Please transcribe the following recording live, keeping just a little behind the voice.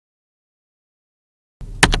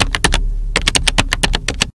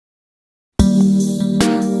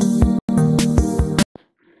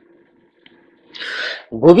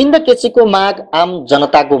गोविन्द केसीको माग आम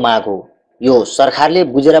जनताको माग हो। यो सरकारले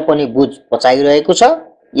बुझेर पनि बुझ पचाइरहेको छ।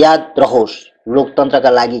 याद रहोस्, लोकतन्त्रका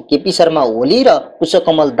लागि केपी शर्मा ओली र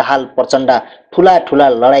पुष्पकमल दाहाल प्रचण्ड ठूला ठूला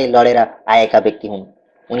लडाई लडेर आएका व्यक्ति हुन्।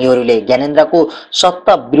 उनीहरूले ज्ञानेन्द्रको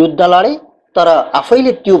सत्ता विरुद्ध लडे, तर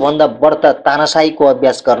आफैले त्यो भन्दा बढ्ता तानाशाहीको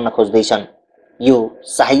अभ्यास गर्न खोज्दैछन्। यो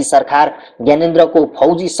शाही सरकार ज्ञानेन्द्रको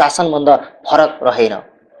फौजी शासनभन्दा फरक रहेन।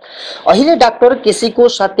 अहिले डाक्टर केसीको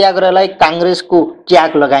सत्याग्रहलाई कांग्रेसको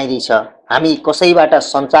ट्याग लगाइदैछ। हामी कसैबाट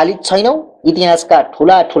सञ्चालित छैनौं। इतिहासका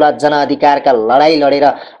ठूला ठूला जनअधिकारका लडाई लडेर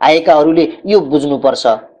आएकाहरूले यो बुझ्नुपर्छ।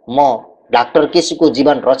 म डाक्टर केसीको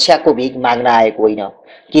जीवन रक्षाको भिख माग्न आएको होइन।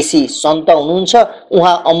 केसी सन्त हुनुहुन्छ,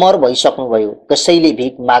 उहाँ अमर भइसक्नुभयो। कसैले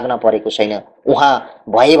भिख माग्न परेको छैन। उहाँ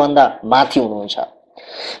भए भन्दा माथि हुनुहुन्छ।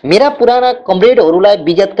 मेरा पुराना कमरेडहरूलाई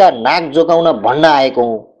विगतका नाक जोगाउन भन्न आएको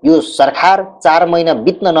हुँ। यो सरकार 4 महिना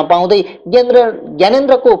बित्न नपाउँदै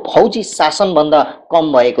ज्ञानेन्द्रको फौजी शासनभन्दा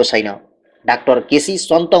कम भएको छैन। डाक्टर केसी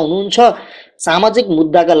सन्त हुनुहुन्छ, सामाजिक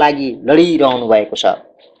मुद्दाका लागि लडिरहनु भएको छ।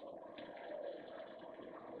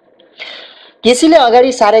 केसीले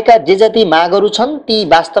अगाडि सारेका जे जति मागहरू छन् ती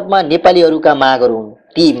वास्तवमा नेपालीहरूका मागहरू हुन्।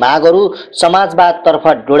 ती मागहरू समाजवादतर्फ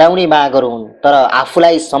डोडाउने मागहरू हुन्। तर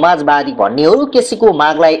आफूलाई समाजवादी भन्नेहरू केसीको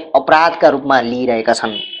मागलाई अपराधका रूपमा लिइरहेका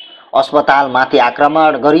छन्। अस्पतालमाथि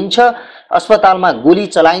आक्रमण गरिन्छ, अस्पतालमा गोली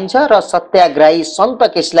चलाइन्छ र सत्याग्रही सन्त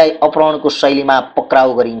केसीलाई अपहरणको शैलीमा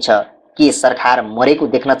पक्राउ गरिन्छ। के सरकार मरेको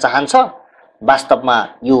देख्न चाहन्छ? वास्तवमा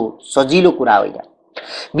यो सजिलो कुरा होइन।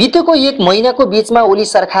 बितेको 1 महिनाको बीचमा ओली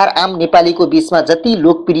सरकार आम नेपालीको बीचमा जति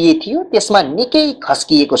लोकप्रिय थियो त्यसमा निकै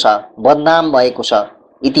खस्किएको छ, बदनाम भएको छ।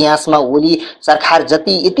 इतिहासमा ओली सरकार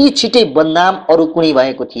जति यति छिटै बदनाम अरू कुनै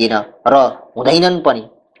भएको थिएन र हुँदैनन् पनि।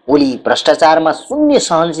 ओली भ्रष्टाचारमा शून्य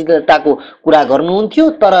सहनशीलताको कुरा गर्नुहुन्थ्यो,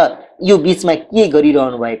 तर यो बीचमा के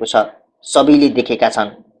गरिरहनु भएको छ सबैले देखेका छन्।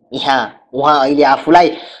 उहाँ अहिले आफूलाई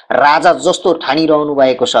राजा जस्तो ठानिरहनु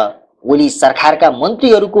भएको छ। ओली सरकारका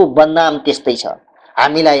मन्त्रीहरूको बदनाम त्यस्तै छ।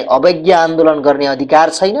 हामीलाई अवज्ञा आन्दोलन गर्ने अधिकार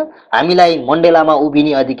छैन, हामीलाई मण्डेलामा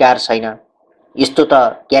उभिने अधिकार छैन। यस्तो त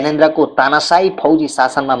ज्ञानेन्द्रको तानाशाही फौजी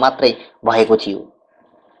शासनमा मात्रै भएको थियो।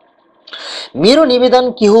 मेरो निवेदन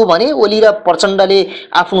के हो भने ओली र प्रचण्डले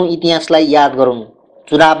आफ्नो इतिहासलाई याद गरून्।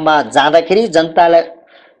 चुनावमा जाँदाखेरि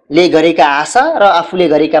जनताले गरेका आशा र आफूले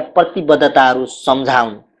गरेका प्रतिबद्धताहरू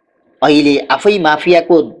सम्झाउन्। अहिले आफै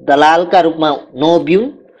माफियाको दलालका रूपमा नउभिउन्।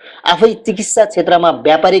 आफै चिकित्सा क्षेत्रमा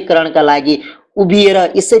व्यापारीकरणका लागि उभिएर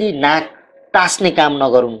यसरी नाक टास्ने काम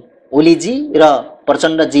नगरून्। ओलीजी र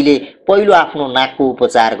प्रचण्डजीले पहिलो आफ्नो नाकको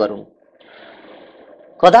उपचार गरून्।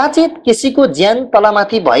 कदाचित केसीको ज्यान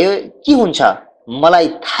तलमाथि भयो के हुन्छ मलाई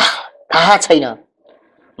थाहा छैन।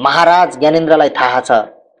 महाराज ज्ञानेन्द्रलाई थाहा छ।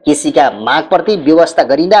 केसीका मागप्रति व्यवस्था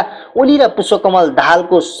गरिँदा ओली र पुष्पकमल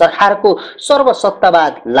दाहालको सरकारको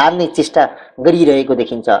सर्वसत्तावाद लाद्ने चेष्टा गरिरहेको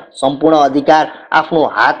देखिन्छ। सम्पूर्ण अधिकार आफ्नो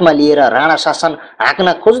हातमा लिएर राणा शासन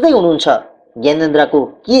हाँक्न खोज्दै हुनुहुन्छ। ज्ञानेन्द्रको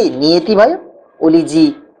के नियति भयो,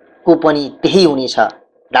 ओलीजीको पनि त्यही हुनेछ।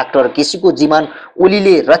 डाक्टर केसीको जीवन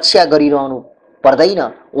ओलीले रक्षा गरिरहनु पर्दैन,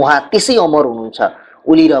 उहाँ त्यसै अमर हुनुहुन्छ।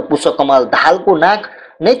 ओली र पुष्पकमल दाहालको नाक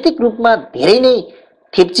नैतिक रूपमा धेरै नै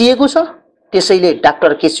थेप्चिएको छ। त्यसैले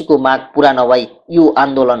डाक्टर केसीको माग पूरा नभई यो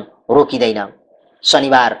आन्दोलन रोकिँदैन।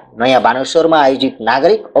 शनिबार नयाँ बानेश्वरमा आयोजित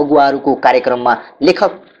नागरिक अगुवाहरूको कार्यक्रममा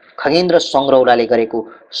लेखक खगेन्द्र सङ्ग्रौलाले गरेको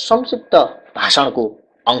संक्षिप्त भाषणको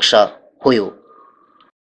अंश हो यो।